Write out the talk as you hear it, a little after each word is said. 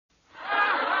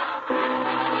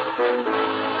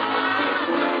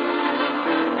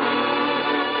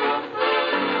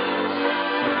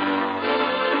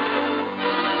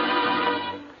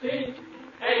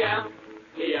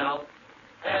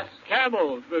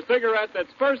the cigarette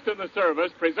that's first in the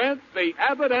service, presents the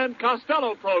Abbott and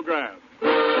Costello program.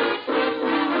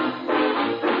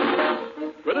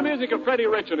 With the music of Freddie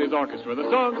Rich and his orchestra, the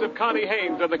songs of Connie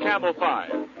Haynes and the Camel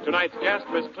Five. Tonight's guest,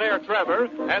 Miss Claire Trevor,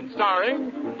 and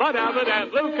starring Bud Abbott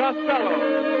and Lou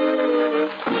Costello.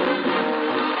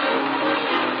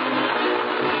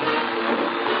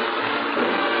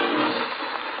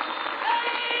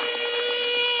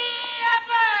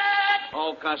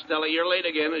 Oh, Costello, you're late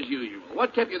again as usual.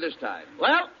 What kept you this time?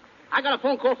 Well, I got a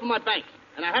phone call from my bank,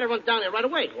 and I had to run down there right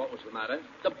away. What was the matter?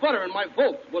 The butter in my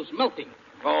vault was melting.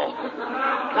 Oh.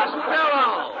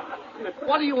 Costello!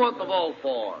 What do you want the vault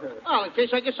for? Oh, in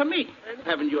case I get some meat.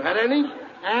 Haven't you had any?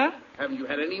 Huh? Haven't you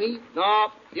had any meat?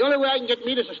 No. The only way I can get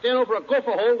meat is to stand over a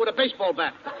gopher hole with a baseball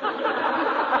bat.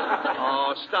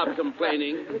 Oh, stop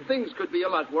complaining. Things could be a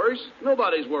lot worse.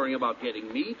 Nobody's worrying about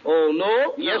getting meat. Oh,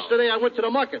 no? No. Yesterday I went to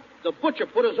the market. The butcher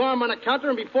put his arm on the counter,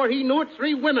 and before he knew it,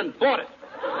 3 women bought it.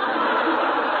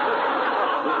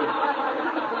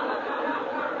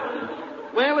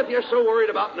 Well, if you're so worried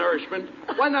about nourishment,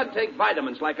 why not take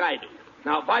vitamins like I do?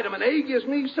 Now, vitamin A gives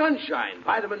me sunshine.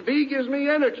 Vitamin B gives me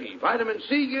energy. Vitamin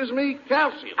C gives me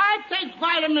calcium. I take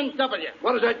vitamin W.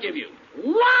 What does that give you?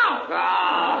 Wow!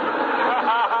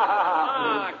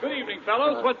 Good evening,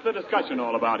 fellows. What's the discussion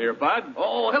all about here, Bud?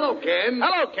 Oh, hello, Ken.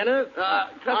 Hello, Kenneth.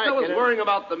 Costello's Kenneth. worrying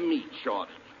about the meat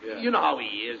shortage. Yeah. You know how he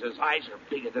is. His eyes are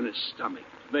bigger than his stomach.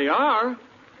 They are.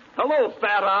 Hello,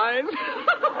 fat eyes.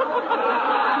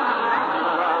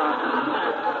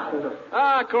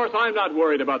 Of course, I'm not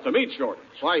worried about the meat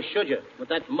shortage. Why should you, with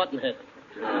that mutton head?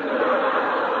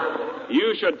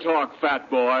 You should talk, fat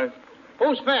boy.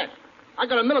 Who's fat? I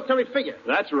got a military figure.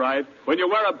 That's right. When you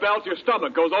wear a belt, your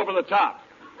stomach goes over the top.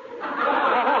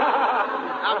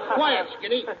 Now, quiet,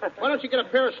 Skinny. Why don't you get a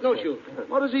pair of snowshoes?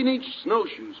 What does he need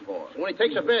snowshoes for? When he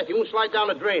takes a bath, he won't slide down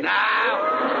the drain. Now,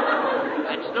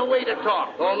 that's no way to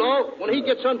talk. Oh, no? When he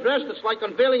gets undressed, it's like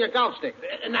unveiling a golf stick.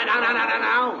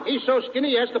 Now. He's so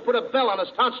skinny, he has to put a bell on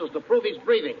his tonsils to prove he's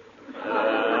breathing.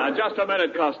 Just a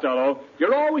minute, Costello.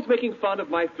 You're always making fun of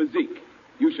my physique.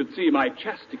 You should see my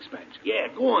chest expansion. Yeah,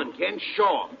 go on, Ken.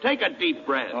 Show him. Take a deep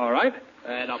breath. All right.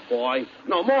 And up, boy.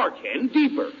 No more, Ken.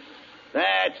 Deeper.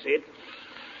 That's it.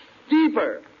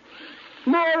 Deeper.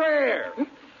 More air. Gee,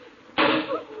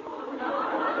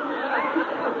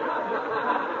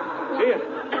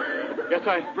 guess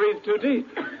I breathed too deep.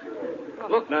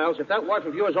 Look, Niles, if that wife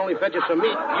of yours only fed you some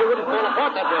meat, you wouldn't fall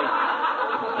apart that way.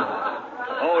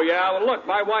 Oh, yeah? Well, look,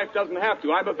 my wife doesn't have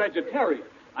to. I'm a vegetarian.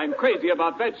 I'm crazy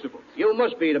about vegetables. You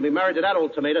must be to be married to that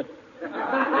old tomato.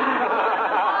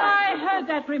 I heard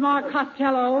that remark,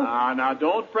 Costello. Now,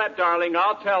 don't fret, darling.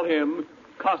 I'll tell him.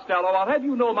 Costello, I'll have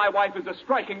you know my wife is a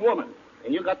striking woman.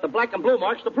 And you got the black and blue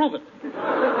marks to prove it.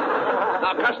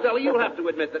 Now, Costello, you'll have to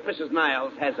admit that Mrs.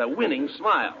 Niles has a winning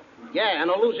smile. Yeah, and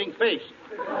a losing face.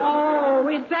 Oh,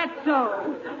 is that so?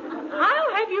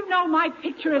 I'll have you know my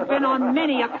picture has been on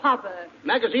many a cover.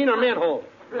 Magazine or manhole?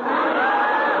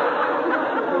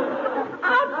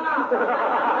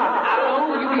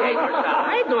 Now, you behave yourself. I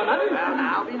ain't doing nothing. Well,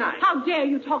 now, be nice. How dare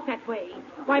you talk that way?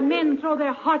 Why, men throw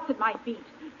their hearts at my feet,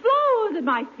 flowers at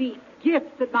my feet,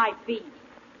 gifts at my feet.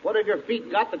 What have your feet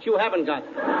got that you haven't got?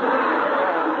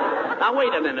 Now,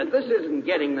 wait a minute. This isn't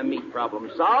getting the meat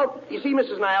problem solved. You see,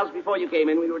 Mrs. Niles, before you came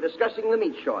in, we were discussing the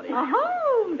meat shortage.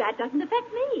 Oh, that doesn't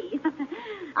affect me.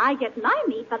 I get my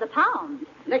meat by the pound.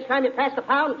 Next time you pass the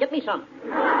pound, get me some.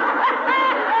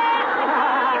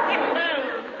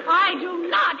 I do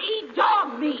not eat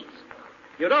dog meat.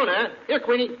 You don't, huh? Here,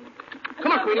 Queenie.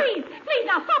 Come on, Queenie. Please,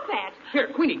 now stop that. Here,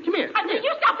 Queenie, come here.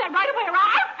 You stop that right away,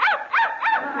 right?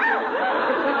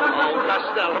 Oh,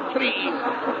 Costello, please.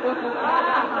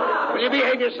 Will you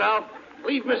behave yourself?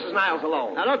 Leave Mrs. Niles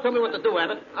alone. Now, don't tell me what to do,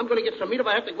 Abbott. I'm going to get some meat if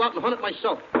I have to go out and hunt it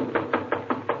myself.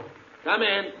 Come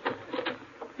in.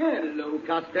 Hello,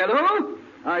 Costello.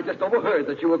 I just overheard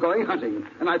that you were going hunting,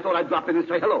 and I thought I'd drop in and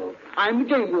say hello. I'm the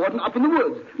game warden up in the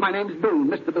woods. My name's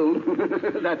Boone, Mr. Boone.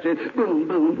 That's it. Boone,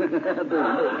 Boone. Boone.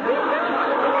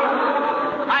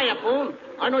 Hiya, Boone.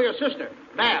 I know your sister,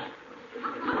 Bab.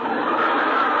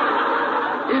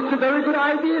 It's a very good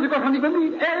idea to go hunting with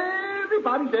me.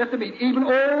 Everybody's there to meet, even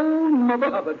old Mother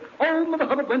Hubbard. Old Mother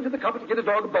Hubbard went to the cupboard to get a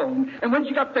dog a bone, and when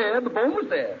she got there, the bone was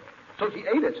there. So she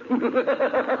ate it.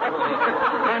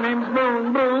 My name's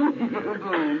Boone, Boone.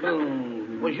 Boone,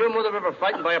 Boone. Was your mother ever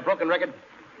frightened by a broken record?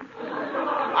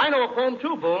 I know a poem,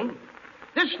 too, Boone.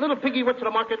 This little piggy went to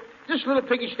the market. This little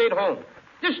piggy stayed home.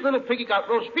 This little piggy got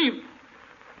roast beef.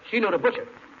 She knew the butcher.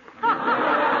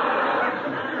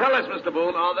 Tell us, Mr.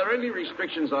 Boone, are there any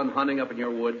restrictions on hunting up in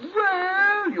your woods?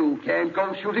 Well, you can't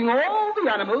go shooting all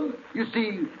the animals. You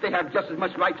see, they have just as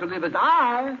much right to live as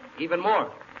I. Even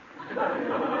more.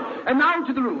 And now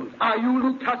to the rules. Are you,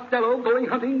 Luke Costello, going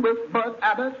hunting with Bud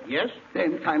Abbott? Yes?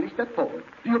 Then kindly step forward.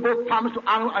 Do you both promise to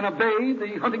honor and obey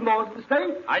the hunting laws of the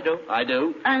state? I do. I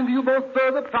do. And do you both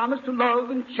further promise to love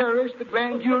and cherish the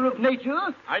grandeur of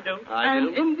nature? I do.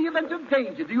 And in the event of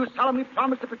danger, do you solemnly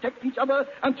promise to protect each other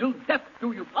until death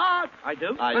do you part? I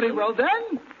do. Very well,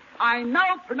 then. I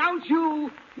now pronounce you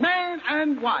man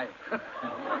and wife.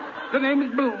 The name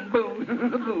is Boone. Boone. Boone.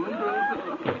 Boone.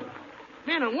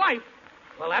 Man and wife?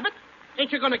 Well, Abbott,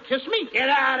 ain't you going to kiss me? Get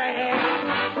out of here!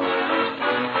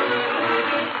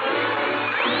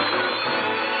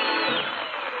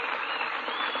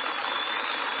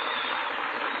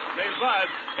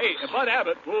 Bud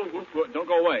Abbott, don't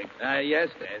go away. Yes,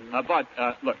 Dan. Bud,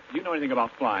 look, do you know anything about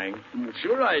flying?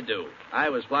 Sure I do. I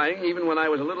was flying even when I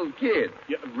was a little kid.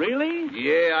 Yeah, really?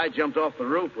 Yeah, I jumped off the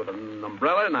roof with an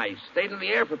umbrella, and I stayed in the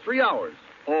air for 3 hours.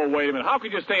 Oh, wait a minute. How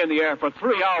could you stay in the air for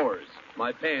 3 hours?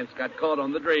 My pants got caught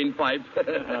on the drain pipe.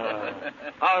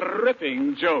 A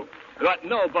ripping joke. But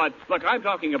no, Bud, look, I'm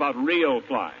talking about real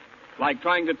flying. Like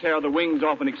trying to tear the wings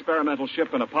off an experimental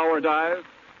ship in a power dive.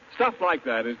 Stuff like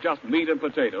that is just meat and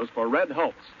potatoes for Red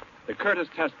Hulse, the Curtiss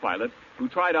test pilot who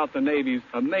tried out the Navy's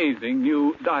amazing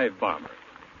new dive bomber.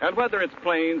 And whether it's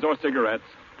planes or cigarettes,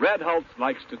 Red Hulse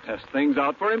likes to test things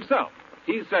out for himself.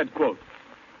 He said, quote,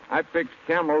 I picked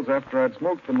Camels after I'd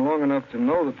smoked them long enough to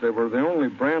know that they were the only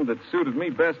brand that suited me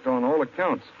best on all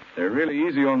accounts. They're really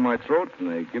easy on my throat, and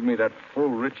they give me that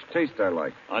full, rich taste I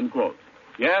like. Unquote.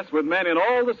 Yes, with men in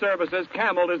all the services,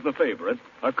 Camel is the favorite,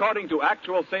 according to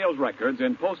actual sales records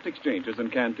in post exchanges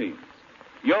and canteens.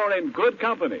 You're in good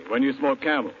company when you smoke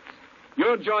Camels.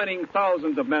 You're joining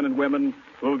thousands of men and women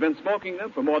who have been smoking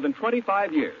them for more than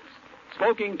 25 years.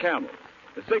 Smoking Camels,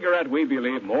 the cigarette we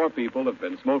believe more people have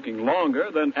been smoking longer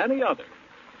than any other.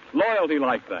 Loyalty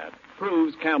like that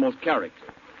proves Camel's character,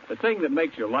 the thing that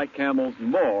makes you like Camels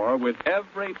more with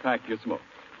every pack you smoke.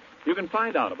 You can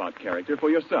find out about character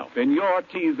for yourself in your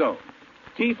T-zone.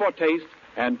 T for taste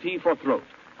and T for throat.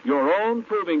 Your own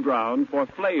proving ground for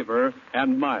flavor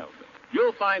and mildness.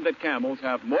 You'll find that Camels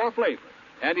have more flavor,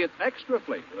 and it's extra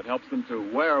flavor that helps them to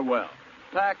wear well,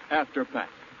 pack after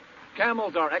pack.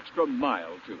 Camels are extra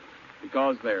mild, too,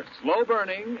 because they're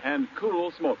slow-burning and cool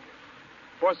smoking.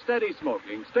 For steady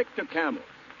smoking, stick to Camels,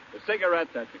 the cigarette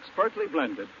that's expertly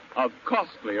blended of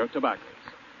costlier tobaccos.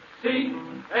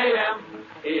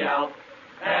 C-A-M-E-L-S.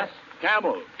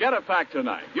 Camels, get a pack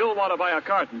tonight. You'll want to buy a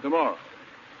carton tomorrow.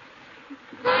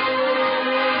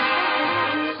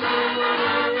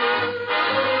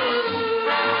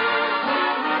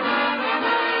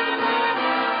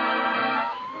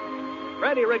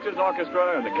 Freddie Richards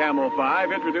Orchestra and the Camel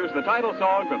Five introduce the title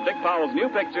song from Dick Powell's new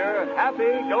picture, Happy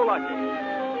Go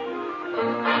Lucky.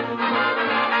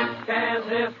 Can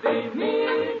this be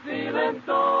me feeling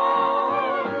so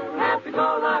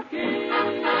happy-go-lucky?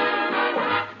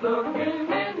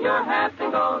 Looking in your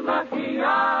happy-go-lucky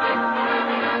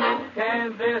eyes.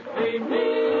 Can this be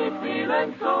me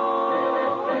feeling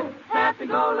so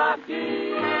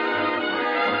happy-go-lucky?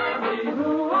 Me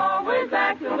who always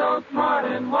acted so smart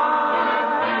and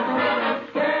wise.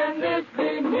 Can this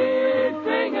be me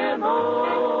singing,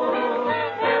 oh,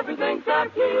 everything's a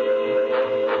key?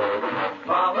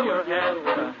 Follow your head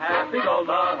with a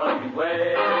happy-go-lucky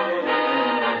way.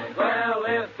 Well,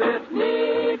 if it's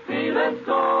me feeling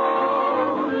so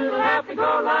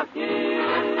happy-go-lucky,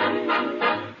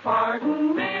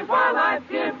 pardon me while I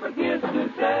forget to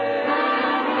say,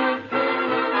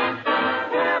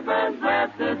 heaven bless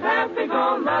this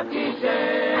happy-go-lucky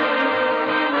day.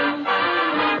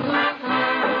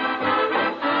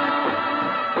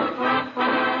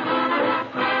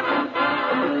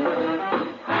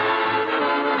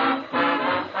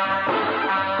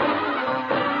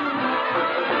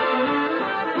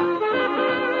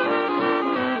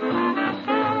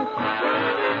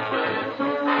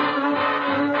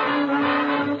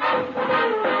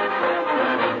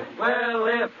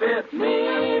 It's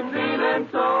me feeling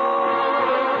so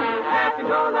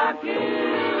happy-go-lucky.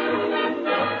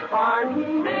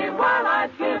 Pardon me while I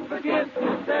forget to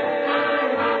say,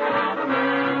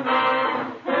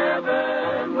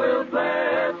 heaven will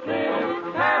bless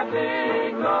this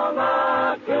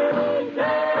happy-go-lucky day.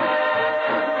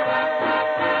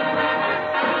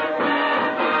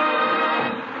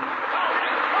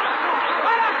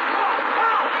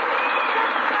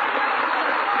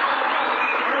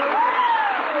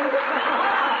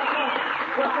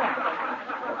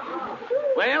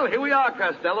 Well, here we are,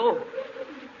 Costello.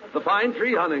 The Pine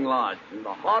Tree Hunting Lodge in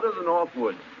the heart of the North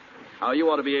Woods. How you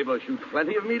ought to be able to shoot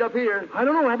plenty of meat up here. I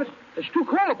don't know, Abbott. It's too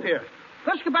cold up here.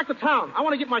 Let's get back to town. I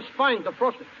want to get my spine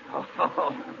defrosted.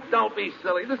 Oh, don't be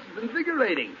silly. This is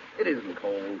invigorating. It isn't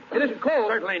cold. It isn't cold?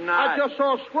 Certainly not. I just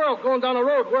saw a squirrel going down the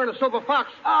road wearing a silver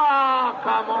fox. Oh,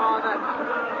 come on.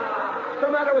 What's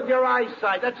the matter with your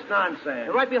eyesight? That's nonsense.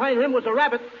 And right behind him was a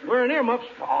rabbit wearing earmuffs.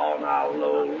 Oh, now,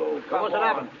 Lou, come was an on.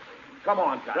 Abbott. Come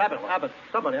on, Costello. Rabbit, Abbott,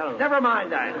 somebody, I don't know. Never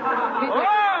mind that.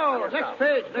 Oh, next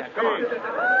page, next page.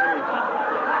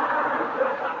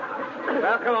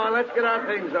 Well, come on, let's get our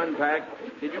things unpacked.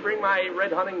 Did you bring my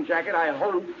red hunting jacket, I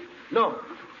hope? No.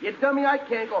 You dummy, I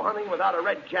can't go hunting without a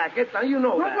red jacket. Now, you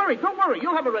know that. Don't worry.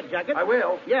 You'll have a red jacket. I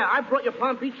will. Yeah, I brought you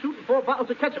Palm Beach suit and 4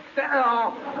 bottles of ketchup.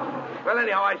 Oh. Well,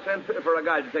 anyhow, I sent for a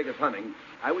guy to take us hunting.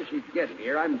 I wish he'd get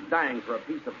here. I'm dying for a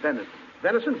piece of venison.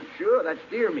 Venison? Sure, that's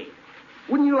deer meat.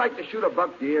 Wouldn't you like to shoot a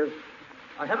buck deer?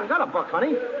 I haven't got a buck,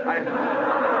 honey.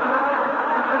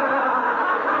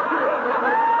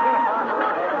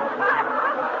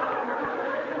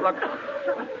 Look,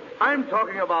 I'm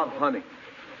talking about hunting.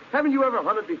 Haven't you ever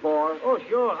hunted before? Oh,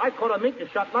 sure. I caught a mink that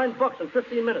shot 9 bucks in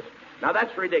 15 minutes. Now,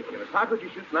 that's ridiculous. How could you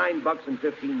shoot 9 bucks in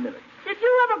 15 minutes? Did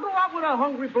you ever go out with a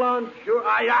hungry blonde? Sure,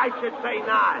 I should say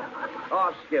not.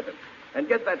 Oh, skip it. And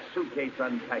get that suitcase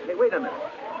unpacked. Hey, wait a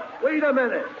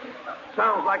minute.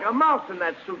 Sounds like a mouse in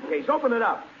that suitcase. Open it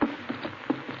up.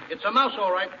 It's a mouse,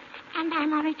 all right. And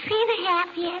I'm only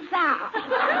 3.5 years old.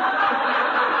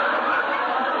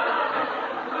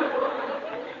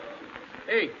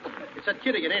 Hey, it's that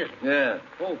kid again, ain't it? Yeah.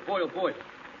 Oh, boy.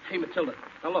 Hey, Matilda.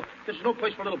 Now, look, this is no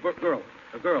place for a little girl.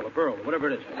 A girl, or whatever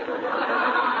it is.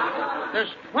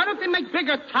 Why don't they make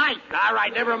bigger tights? All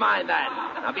right, never mind that.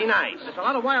 Now, be nice. There's a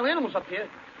lot of wild animals up here.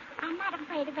 I'm not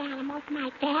afraid of animals.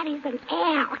 My daddy's an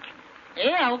elk.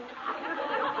 Elk?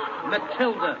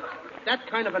 Matilda, that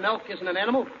kind of an elk isn't an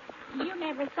animal. You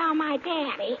never saw my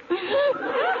daddy.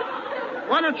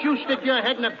 Why don't you stick your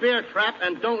head in a bear trap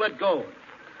and don't let go?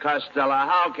 Costello,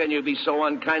 how can you be so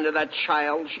unkind to that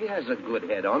child? She has a good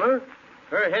head on her.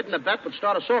 Her head in a bat would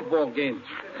start a softball game.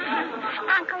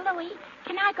 Uncle Louie,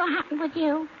 can I go hunting with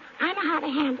you? I know how to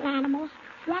handle animals.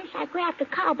 Once I grabbed a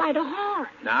cow by the horn.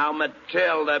 Now,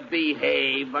 Matilda,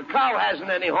 behave. A cow hasn't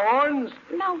any horns.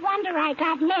 No wonder I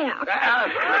got milk.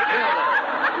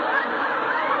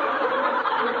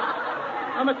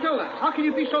 Matilda. Matilda, how can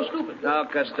you be so stupid? No,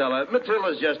 Costello,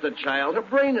 Matilda's just a child. Her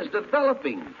brain is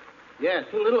developing. Yeah,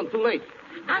 too little and too late.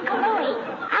 Uncle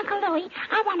Louie,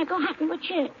 I want to go hunting with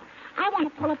you. I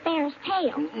want to pull a bear's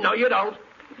tail. No, you don't.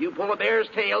 If you pull a bear's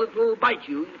tail, it will bite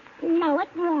you. No, it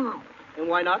won't. And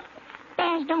why not?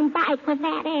 Bears don't bite with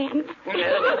that end.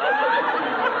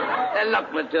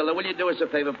 Look, Matilda, will you do us a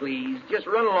favor, please? Just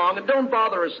run along and don't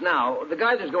bother us now. The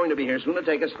guy that's going to be here soon to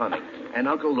take us hunting. And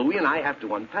Uncle Louie and I have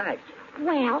to unpack.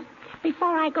 Well,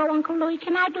 before I go, Uncle Louie,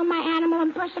 can I do my animal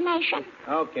impersonation?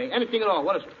 Okay, anything at all.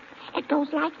 What is it? It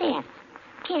goes like this.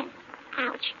 Kiss,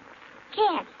 ouch.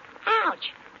 Kiss,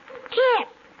 ouch. Kiss,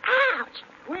 ouch.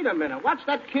 Wait a minute. What's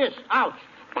that kiss? Ouch.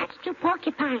 That's 2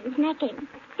 porcupines necking.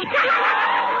 Will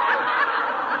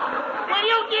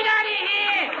you get out of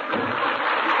here?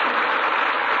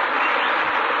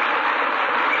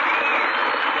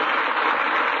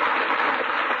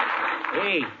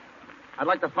 Hey, I'd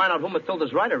like to find out who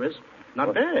Matilda's rider is.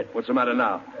 Not bad. What's the matter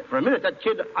now? For a minute, that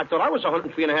kid, I thought I was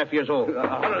 103.5 years old.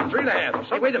 103.5.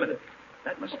 Hey, wait a minute.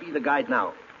 That must be the guide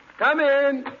now. Come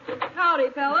in. Howdy,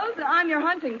 fellows. I'm your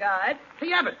hunting guide.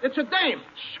 Hey, Abbott, it's a dame.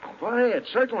 Shh, quiet,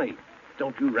 certainly.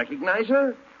 Don't you recognize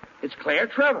her? It's Claire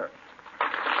Trevor.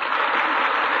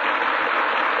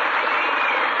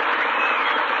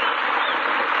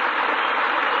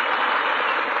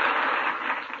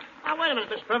 Now, wait a minute,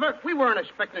 Miss Trevor. We weren't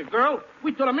expecting a girl.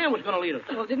 We thought a man was going to lead us.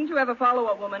 Well, didn't you ever follow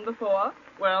a woman before?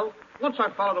 Well, once I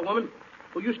followed a woman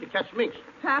who used to catch minks.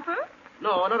 Papa?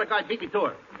 No, another guy beat me to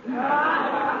her.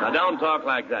 Now, don't talk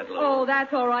like that, Lou. Oh,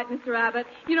 that's all right, Mr. Abbott.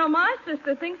 You know, my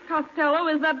sister thinks Costello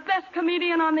is the best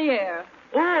comedian on the air.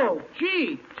 Oh,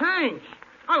 gee, thanks.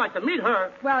 I'd like to meet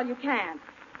her. Well, you can't.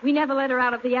 We never let her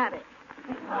out of the attic.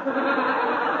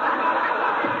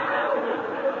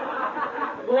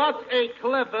 What a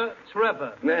clever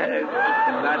Trevor.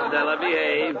 Costello,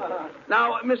 behave.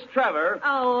 Now, Miss Trevor.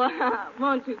 Oh,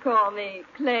 won't you call me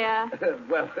Claire?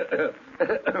 Well,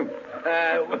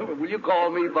 will you call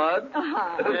me Bud?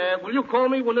 Will you call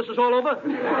me when this is all over?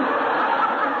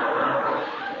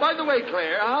 By the way,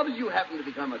 Claire, how did you happen to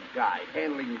become a guide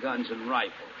handling guns and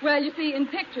rifles? Well, you see, in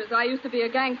pictures, I used to be a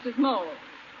gangster's mole.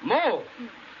 Mole?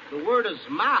 The word is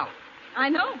mouth. I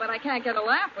know, but I can't get a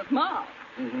laugh with Mom.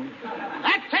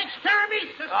 That takes care of me,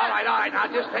 sister. All right. Now,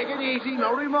 just take it easy.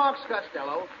 No remarks,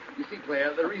 Costello. You see,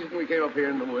 Claire, the reason we came up here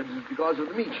in the woods is because of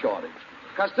the meat shortage.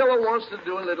 Costello wants to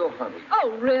do a little hunting.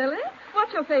 Oh, really?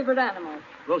 What's your favorite animal?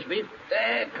 Roast beef?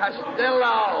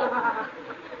 Costello!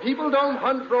 People don't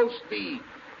hunt roast beef.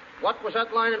 What was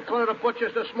that line in front of the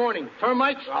butcher's this morning?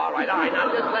 Termites? All right. Now,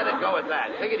 just let it go at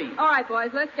that. Take it easy. All right,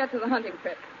 boys, let's get to the hunting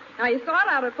trip. Now, you start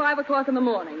out at 5 o'clock in the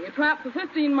morning. You tramp for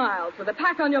 15 miles with a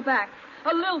pack on your back,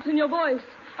 a lilt in your voice,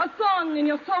 a song in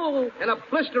your soul. And a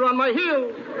blister on my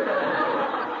heel.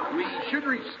 We should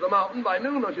reach the mountain by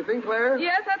noon, don't you think, Claire?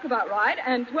 Yes, that's about right.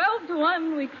 And 12 to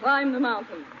 1, we climb the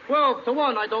mountain. 12 to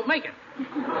 1, I don't make it.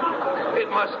 It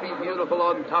must be beautiful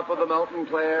on top of the mountain,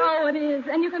 Claire. Oh, it is.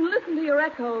 And you can listen to your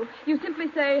echo. You simply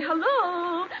say,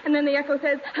 hello, and then the echo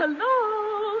says,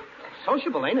 hello.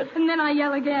 Sociable, ain't it? And then I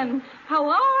yell again, how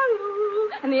are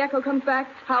you? And the echo comes back,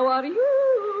 how are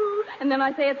you? And then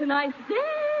I say, it's a nice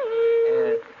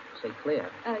day. Say, Claire.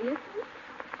 Yes, sir?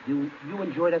 You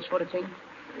enjoy that sort of thing?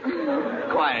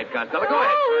 Quiet, Costello. Go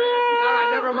ahead. All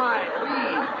right, never mind.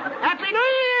 Please. Happy New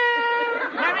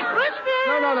Year! Merry Christmas!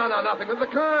 No, nothing of the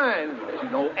kind. You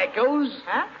know, echoes.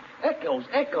 Huh?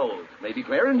 Echoes. Maybe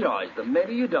Claire enjoys them,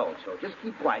 maybe you don't. So just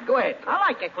keep quiet. Go ahead. I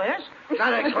like eclairs.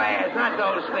 Not eclairs, not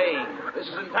those things. This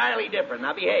is entirely different.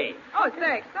 Now behave. Oh, it's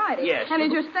very exciting. Yes. And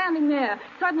as you're standing there,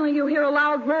 suddenly you hear a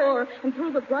loud roar, and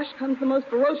through the brush comes the most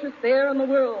ferocious bear in the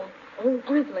world. Oh,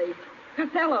 Grizzly.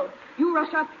 Costello, you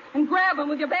rush up and grab him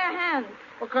with your bare hands.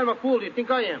 What kind of a fool do you think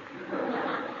I am?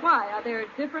 Why, are there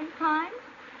different kinds?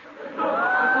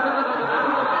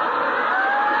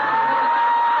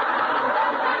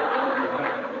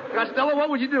 Costello, what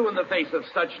would you do in the face of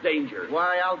such danger?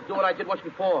 Why, I'll do what I did once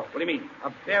before. What do you mean? A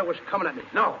bear was coming at me.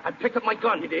 No. I picked up my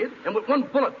gun. You did? And with one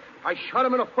bullet, I shot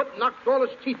him in the foot and knocked all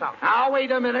his teeth out. Now, wait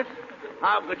a minute.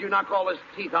 How could you knock all his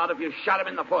teeth out if you shot him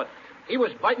in the foot? He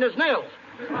was biting his nails.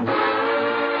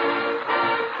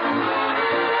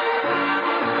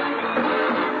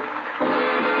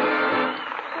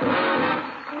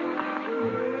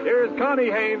 Here's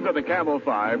Connie Haynes of the Camel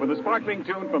 5 with a sparkling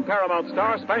tune from Paramount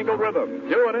Star Spangled Rhythm,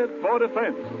 doing it for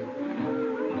defense.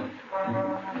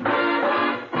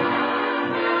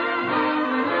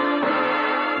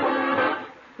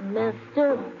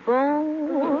 Mr.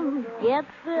 Bones, get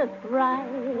this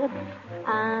right.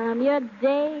 I'm your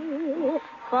date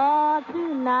for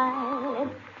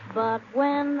tonight. But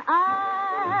when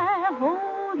I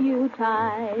hold you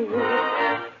tight,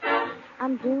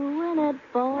 I'm doing it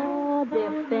for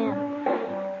defense.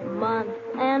 Months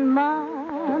and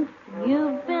months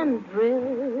you've been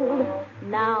drilled.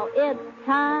 Now it's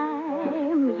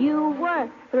time you were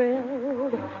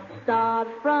thrilled. Start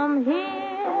from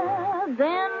here,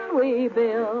 then we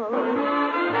build.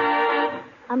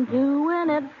 I'm doing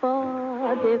it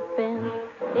for defense.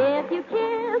 If you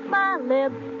kiss my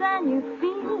lips and you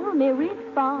feel me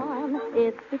respond,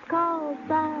 it's because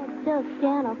I just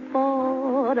can't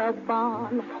afford a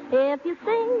bond. If you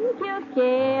think you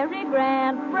carry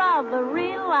grand, brother,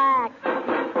 relax.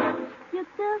 You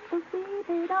just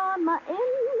proceeded on my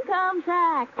income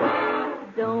tax.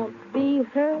 Don't be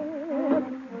hurt,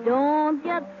 don't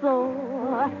get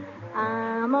sore.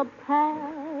 I'm a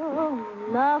pal,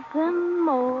 nothing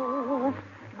more.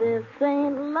 This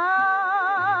ain't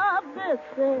love, this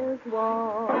is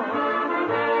war.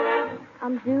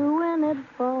 I'm doing it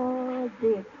for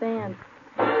defense.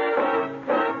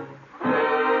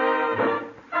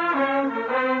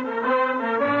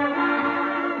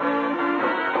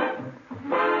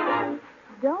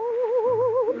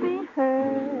 Don't be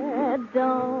hurt,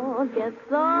 don't get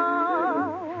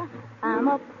sore. I'm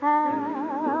a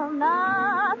pal,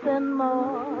 nothing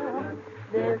more.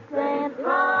 This ain't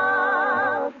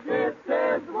love, this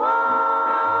is war.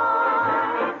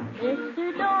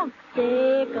 Mister, don't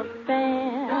take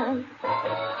offense.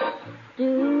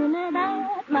 Doing it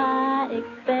at my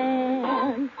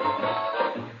expense.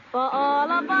 For all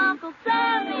of Uncle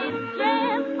Sally's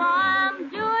strength, I'm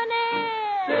doing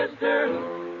it. Sister,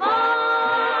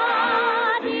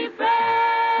 for defense.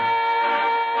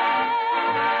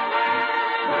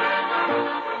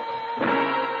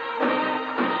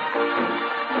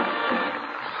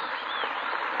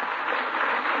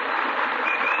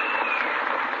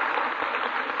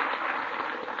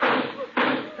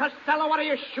 Costello, what are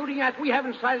you shooting at? We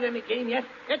haven't sighted any game yet.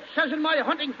 It says in my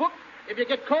hunting book, if you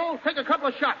get cold, take a couple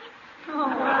of shots. Oh.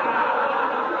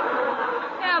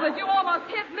 Yeah, but you almost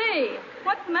hit me.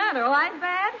 What's the matter? Eyes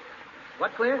bad?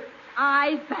 What, Claire?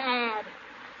 Eyes bad.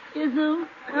 Is who?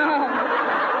 Oh.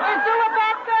 Is you a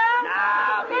bad girl?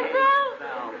 Now, Is you?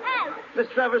 Miss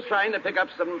Trevor's trying to pick up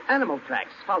some animal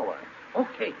tracks. Follow her.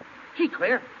 Okay. Gee,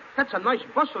 Claire, That's a nice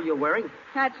bustle you're wearing.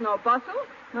 That's no bustle.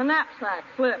 My knapsack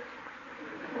slipped.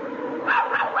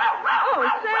 Oh,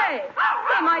 say,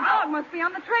 my dog must be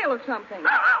on the trail of something.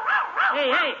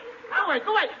 Hey. Go away.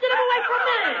 Get him away from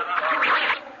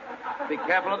me. Be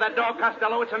careful of that dog,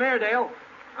 Costello. It's an Airedale.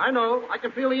 I know. I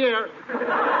can feel the air.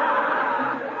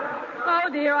 Oh,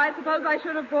 dear, I suppose I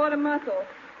should have brought a muzzle.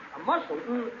 A muscle?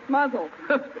 Muzzle.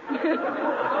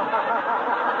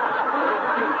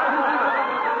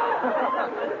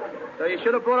 So you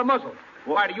should have brought a muzzle.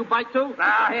 Why, do you bite too?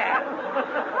 Yeah.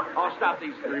 Oh, stop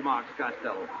these remarks,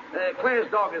 Costello. Claire's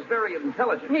dog is very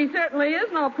intelligent. He certainly is,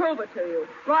 and I'll prove it to you.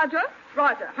 Roger,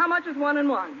 how much is 1 and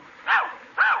 1?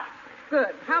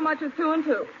 Good. How much is 2 and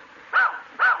 2?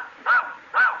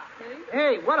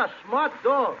 Hey, what a smart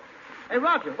dog. Hey,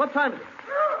 Roger, what time is it?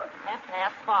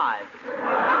 5:30.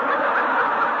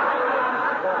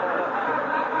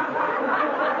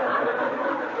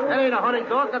 That ain't a hunting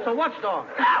dog. That's a watchdog.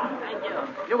 Thank you.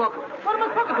 You're welcome. What am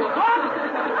I talking to, a dog?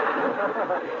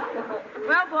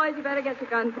 Well, boys, you better get your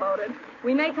guns loaded.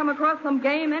 We may come across some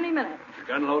game any minute. Your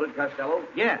gun loaded, Costello?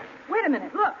 Yeah. Wait a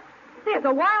minute. Look. There's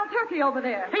a wild turkey over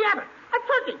there. Hey, Abbott, a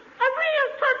turkey. A real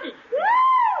turkey.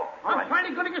 Woo! I'm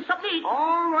finally going to get something to eat.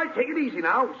 All right, take it easy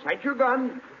now. Sight your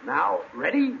gun. Now,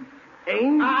 ready?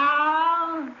 Aim.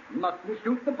 Mustn't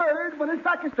shoot the bird when his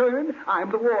back is turned.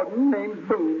 I'm the warden named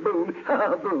Boom Boom.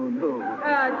 Boom Boom.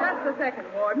 Just a second,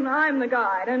 Warden. I'm the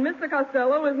guide, and Mr.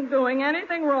 Costello isn't doing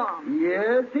anything wrong.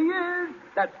 Yes, he is.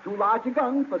 That's too large a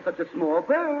gun for such a small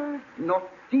bird.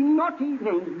 Naughty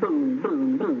named Boom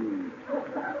Boom Boom.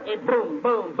 Hey, boom.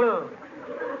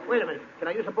 Wait a minute. Can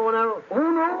I use a bow and arrow? Oh,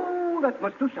 no, that's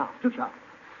much too sharp.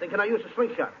 Then can I use a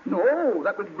slingshot? No,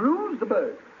 that would bruise the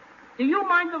bird. Do you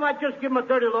mind if I just give him a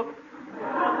dirty look?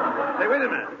 Hey, wait a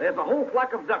minute. There's a whole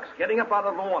flock of ducks getting up out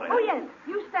of the water. Oh, yes.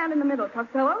 You stand in the middle,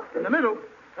 Costello. In the middle?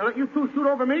 And let you two shoot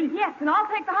over me? Yes, and I'll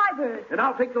take the high bird. And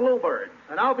I'll take the low bird.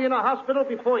 And I'll be in a hospital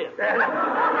before you.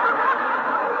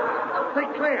 Say,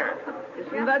 Claire,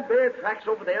 isn't that bear tracks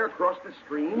over there across the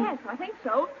stream? Yes, I think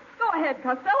so. Go ahead,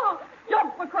 Costello.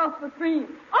 Jump across the stream.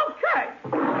 Okay.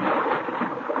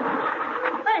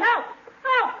 Hey, help!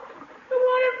 The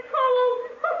water's cold!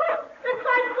 It's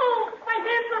like cold! My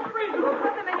hands are freezing!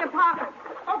 Put them in your pocket.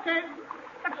 Okay.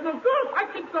 That's no good. I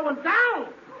keep going down.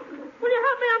 Will you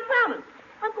help me? I'm drowning.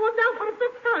 I'm going down for the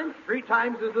 5th time. 3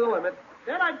 times is the limit.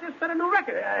 Then I just set a new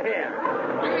record. Here.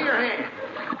 Give me your hand.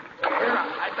 Here,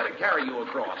 I'd better carry you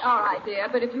across. All right, dear,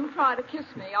 but if you try to kiss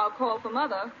me, I'll call for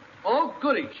Mother. Oh,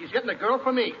 goody. She's getting a girl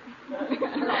for me.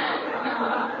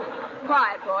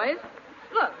 Quiet, boys.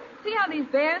 Look, see how these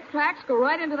bears' tracks go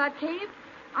right into that cave?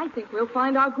 I think we'll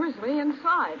find our grizzly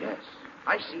inside. Yes.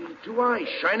 I see 2 eyes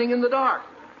shining in the dark.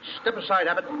 Step aside,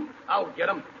 Abbott. I'll get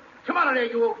him. Come on in there,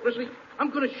 you old grizzly. I'm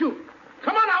going to shoot.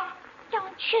 Come on out.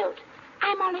 Don't shoot.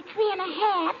 I'm only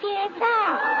 3.5 years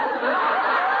old.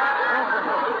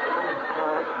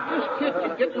 This kid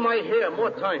can get in my hair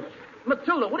more times.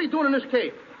 Matilda, what are you doing in this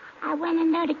cave? I went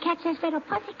in there to catch this little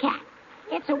pussycat.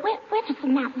 It's a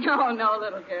whippersnapper. Oh, no,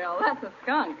 little girl. That's a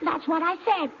skunk. That's what I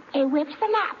said. A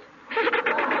whippersnap.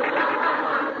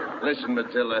 Listen,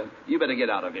 Matilda, you better get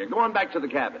out of here. Go on back to the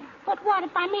cabin. But what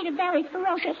if I meet a very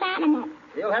ferocious animal?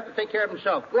 He'll have to take care of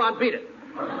himself. Go on, beat it.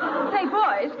 Hey,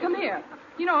 boys, come here.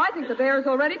 You know, I think the bear's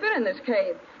already been in this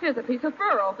cave. Here's a piece of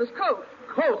fur off his coat.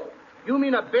 Coat? You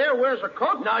mean a bear wears a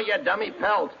coat? No, you dummy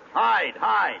pelt. Hide.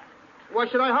 Why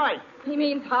should I hide? He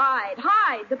means hide.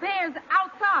 The bear's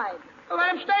outside. Well,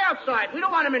 let him stay outside. We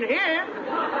don't want him in here.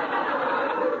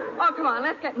 Oh, come on,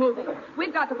 let's get moving.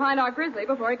 We've got to find our grizzly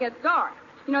before it gets dark.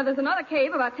 You know, there's another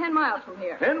cave about 10 miles from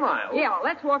here. 10 miles? Yeah, well,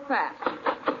 let's walk fast.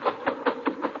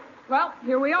 Well,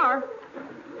 here we are.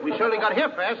 We surely got here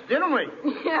fast, didn't we?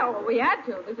 Yeah, well, we had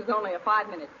to. This is only a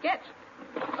 5-minute sketch.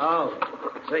 Oh.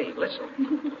 Say,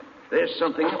 listen. There's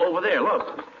something over there.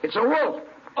 Look. It's a wolf.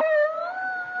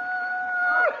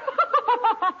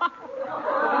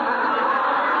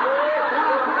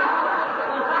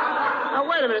 Now,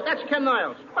 wait a minute. That's Ken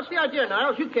Niles. What's the idea,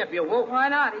 Niles? You can't be a wolf. Why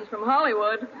not? He's from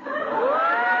Hollywood.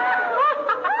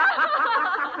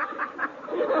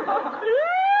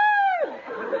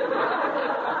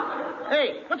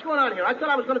 Hey, what's going on here? I thought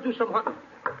I was going to do some hunting.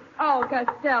 Oh,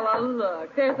 Costello,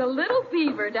 look. There's a little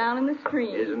beaver down in the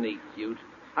stream. Isn't he cute?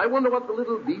 I wonder what the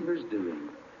little beaver's doing.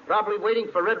 Probably waiting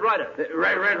for Red Ryder.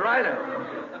 Red Ryder.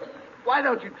 Why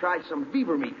don't you try some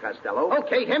beaver meat, Costello?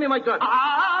 Okay, hand me my gun.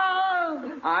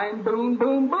 I'm Boom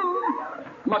Boom Boom.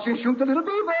 Mustn't shoot the little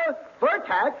beaver. Fur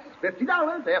tax,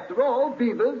 $50. After all,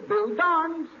 beavers build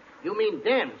barns. You mean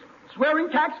dams? Swearing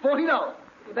tax, $40.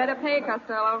 You better pay,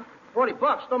 Costello.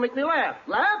 $40. Don't make me laugh.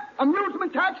 Laugh?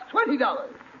 Amusement tax, $20.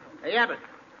 Hey, Abbott,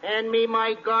 Hand me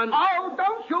my gun. Oh,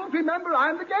 don't shoot. Remember,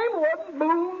 I'm the game warden.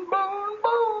 Boom, boom,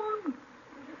 boom.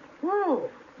 Oh,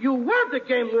 you were the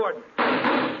game warden.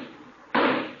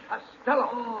 Costello.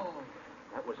 Oh,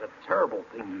 that was a terrible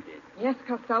thing you did. Yes,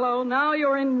 Costello, now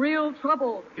you're in real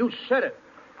trouble. You said it.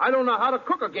 I don't know how to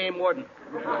cook a game warden.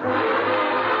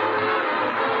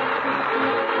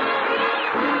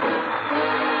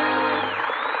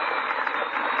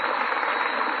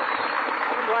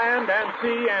 On land and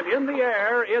sea and in the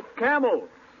air, it's camels.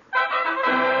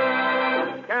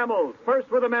 Camels,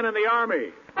 first with the men in the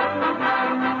army.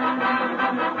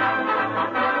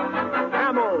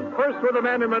 Camels, first with the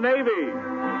men in the Navy.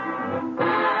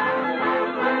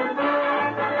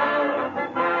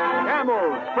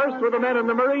 Camels, first with the men in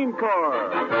the Marine Corps.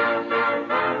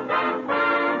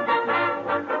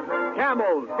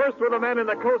 Camels, first with the men in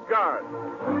the Coast Guard.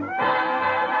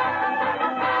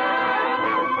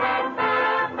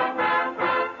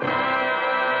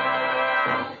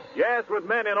 Yes, with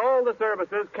men in all the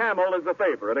services, Camel is the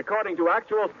favorite, according to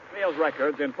actual sales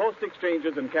records in post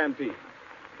exchanges and canteens.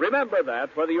 Remember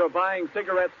that, whether you're buying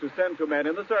cigarettes to send to men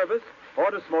in the service or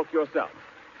to smoke yourself.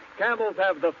 Camels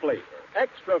have the flavor,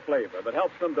 extra flavor, that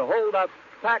helps them to hold up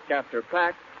pack after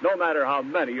pack, no matter how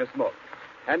many you smoke.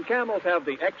 And Camels have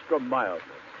the extra mildness,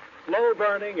 slow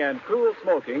burning and cool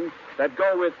smoking that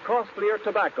go with costlier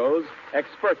tobaccos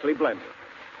expertly blended.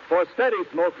 For steady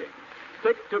smoking,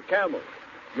 stick to Camels.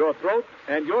 Your throat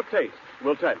and your taste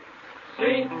will tell you.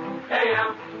 C-A-M-E-L-S.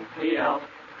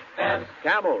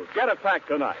 Camels, get a pack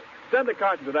tonight. Send a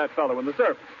carton to that fellow in the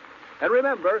service. And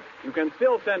remember, you can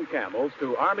still send Camels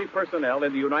to Army personnel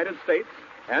in the United States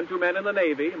and to men in the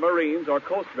Navy, Marines, or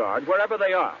Coast Guard, wherever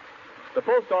they are. The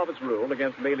Post Office rule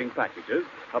against mailing packages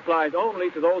applies only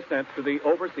to those sent to the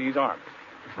overseas army.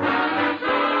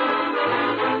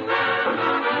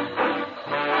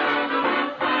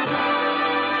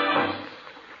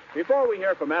 Before we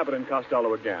hear from Abbott and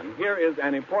Costello again, here is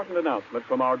an important announcement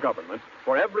from our government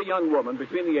for every young woman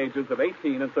between the ages of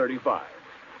 18 and 35.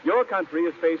 Your country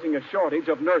is facing a shortage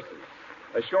of nurses,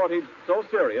 a shortage so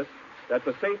serious that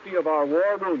the safety of our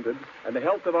war wounded and the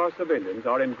health of our civilians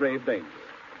are in grave danger.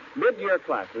 Mid-year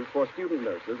classes for student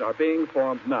nurses are being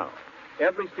formed now.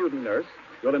 Every student nurse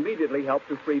will immediately help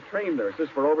to free trained nurses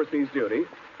for overseas duty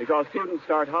because students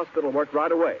start hospital work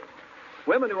right away.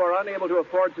 Women who are unable to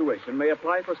afford tuition may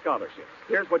apply for scholarships.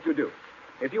 Here's what you do.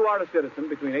 If you are a citizen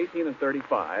between 18 and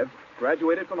 35,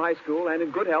 graduated from high school and in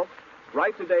good health,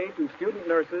 write today to Student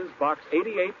Nurses, Box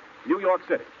 88, New York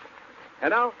City.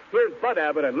 And now, here's Bud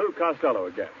Abbott and Lou Costello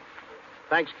again.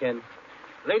 Thanks, Ken.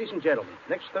 Ladies and gentlemen,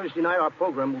 next Thursday night our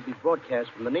program will be broadcast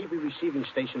from the Navy Receiving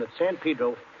Station at San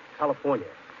Pedro, California.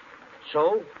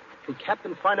 So, to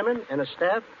Captain Feineman and his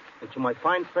staff, and to my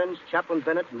fine friends Chaplain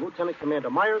Bennett and Lieutenant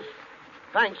Commander Myers,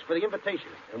 thanks for the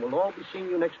invitation, and we'll all be seeing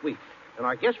you next week. And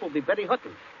our guest will be Betty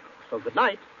Hutton. So good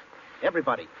night,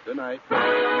 everybody. Good night.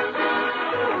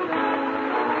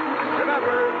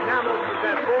 Remember, Camel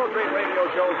presents 4 great radio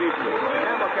shows each week.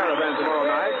 Camel Caravan tomorrow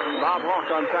night, Bob Hawk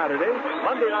on Saturday.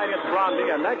 Monday night it's Blondie,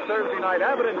 and next Thursday night,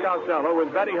 Abbott and Costello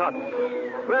with Betty Hutton.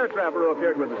 Claire Trevor, who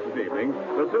appeared with us this evening,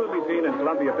 will soon be seen in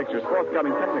Columbia Pictures'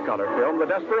 forthcoming Technicolor film, The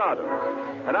Desperados.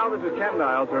 And now this is Ken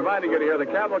Niles reminding you to hear the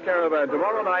Camel Caravan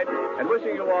tomorrow night and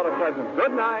wishing you all a pleasant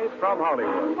good night from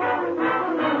Hollywood.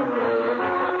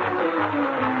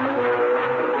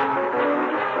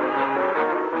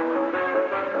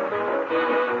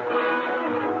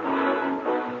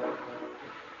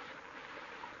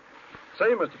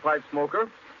 Say, Mr. Pipe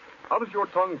Smoker, how does your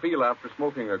tongue feel after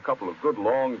smoking a couple of good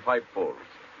long pipefuls?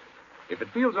 If it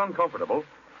feels uncomfortable,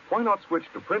 why not switch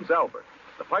to Prince Albert,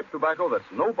 the pipe tobacco that's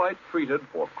no-bite treated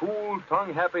for cool,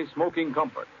 tongue-happy smoking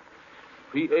comfort.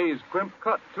 PA's crimp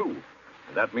cut, too,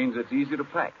 and that means it's easy to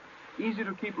pack, easy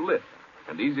to keep lit,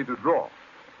 and easy to draw.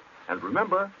 And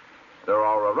remember, there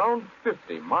are around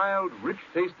 50 mild,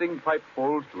 rich-tasting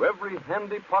pipefuls to every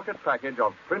handy pocket package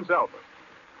of Prince Albert.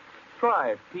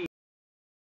 Try P.